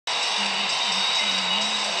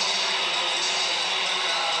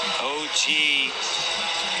OG.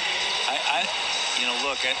 You know,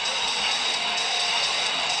 look,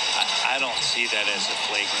 I don't see that as a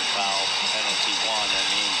flagrant foul, penalty one. I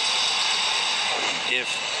mean,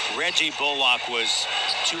 if Reggie Bullock was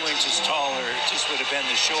 2 inches taller, it just would have been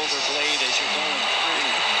the shoulder blade as you're going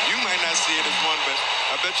through. You might not see it as one, but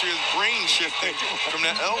I bet you his brain shifting from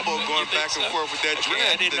that elbow going back and forth with that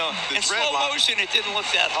dread. I didn't know. In slow motion, it didn't look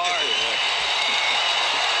that hard.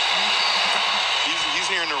 He's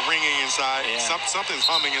hearing the ringing inside. Yeah. Something's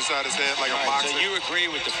humming inside his head like a boxer. So you agree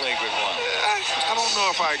with the flagrant one? I don't know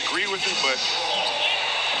if I agree with it, but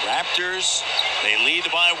Raptors, they lead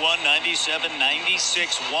by 1,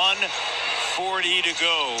 97-96, 1:40 to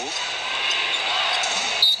go.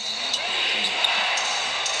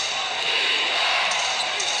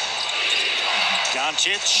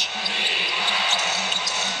 Doncic.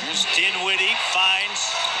 Here's Dinwiddie, finds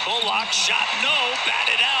Bullock, shot no,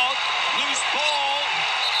 batted out, loose ball,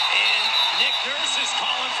 and Nick Nurse is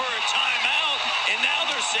calling for a timeout, and now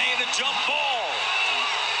they're saying a jump ball.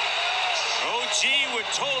 OG with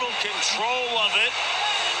total control of it,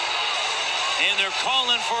 and they're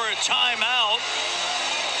calling for a timeout.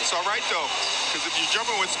 It's all right, though, because if you're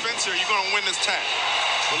jumping with Spencer, you're going to win this tap.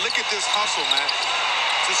 But look at this hustle, man.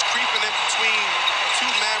 Just creeping in between two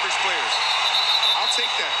Mavericks players. I'll take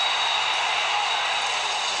that.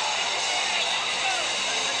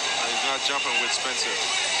 He's not jumping with Spencer.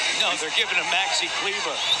 No, they're giving him Maxi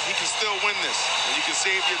Kleber. He can still win this, and you can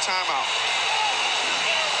save your timeout.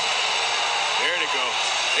 There they go.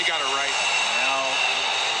 They got it right. Now,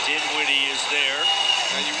 Dinwiddie is there.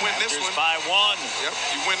 And you win this one. By 1. Yep,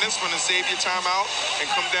 you win this one and save your timeout and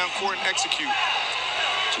come down court and execute.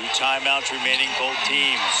 2 timeouts remaining, both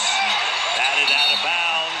teams. Batted out of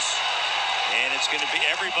bounds. And it's going to be,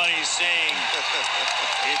 everybody's saying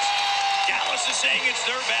it's, Dallas is saying it's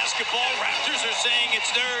their basketball. Raptors are saying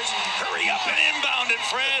it's theirs. Hurry up and inbound it,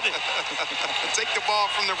 Fred. Take the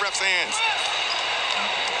ball from the ref's hands.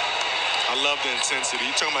 I love the intensity.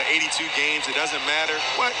 You're talking about 82 games. It doesn't matter.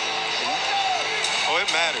 What? Oh, it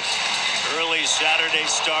matters. Early Saturday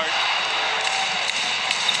start.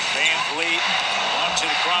 Van Vliet wants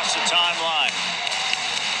it across the timeline.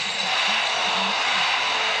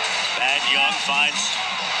 Bad Young finds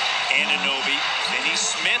Anunoby. Finney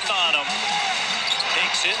Smith on him.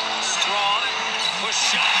 Takes it. Strong. Push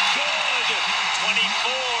shot. Good.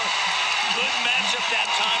 24. Good matchup that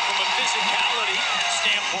time from a physicality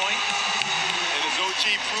standpoint. And as OG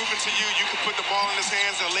proven to you, you can put the ball in his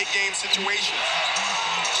hands in late game situations.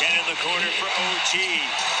 10 in the quarter for OG.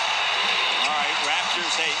 All right,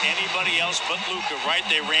 Raptors, hey, anybody else but Luka, right?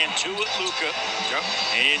 They ran 2 at Luka. Yep.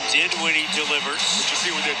 And Dinwiddie delivers. But you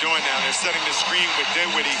see what they're doing now. They're setting the screen with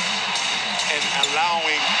Dinwiddie and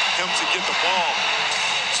allowing him to get the ball.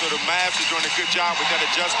 So the Mavs are doing a good job with that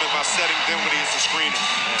adjustment by setting Dinwiddie as the screener.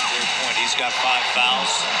 That's a great point. He's got 5 fouls.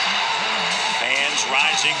 Fans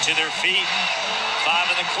rising to their feet. 5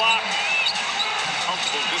 on the clock.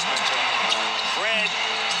 Comfortable with this matchup. Fred,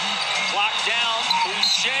 clock down.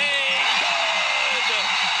 Boucher, good.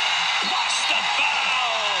 Plus the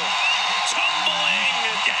foul. Tumbling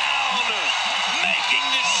down. Making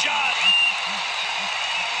the shot.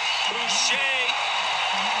 Boucher.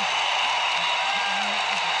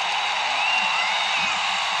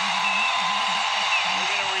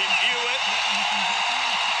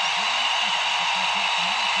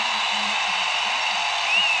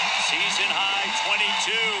 Season high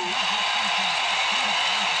 22.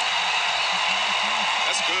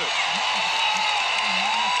 That's good.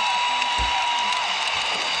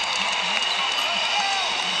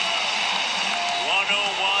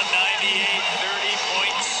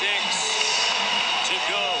 To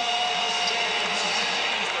go.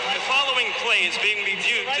 The following play is being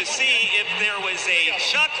reviewed to see if there was a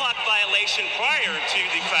shot clock violation prior to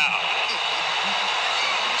the foul.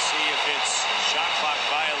 See if it's shot clock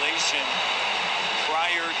violation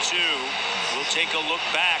prior to. We'll take a look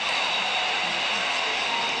back.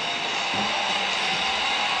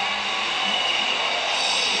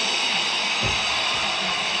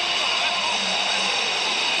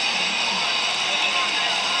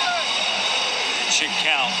 Should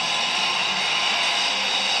count.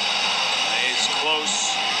 It's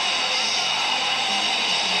close,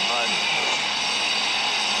 but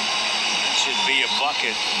it should be a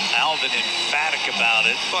bucket. Alvin emphatic about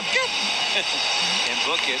it. Bucket. And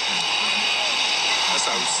book it. That's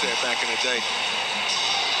how we said back in the day.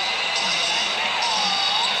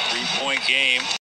 3-point game.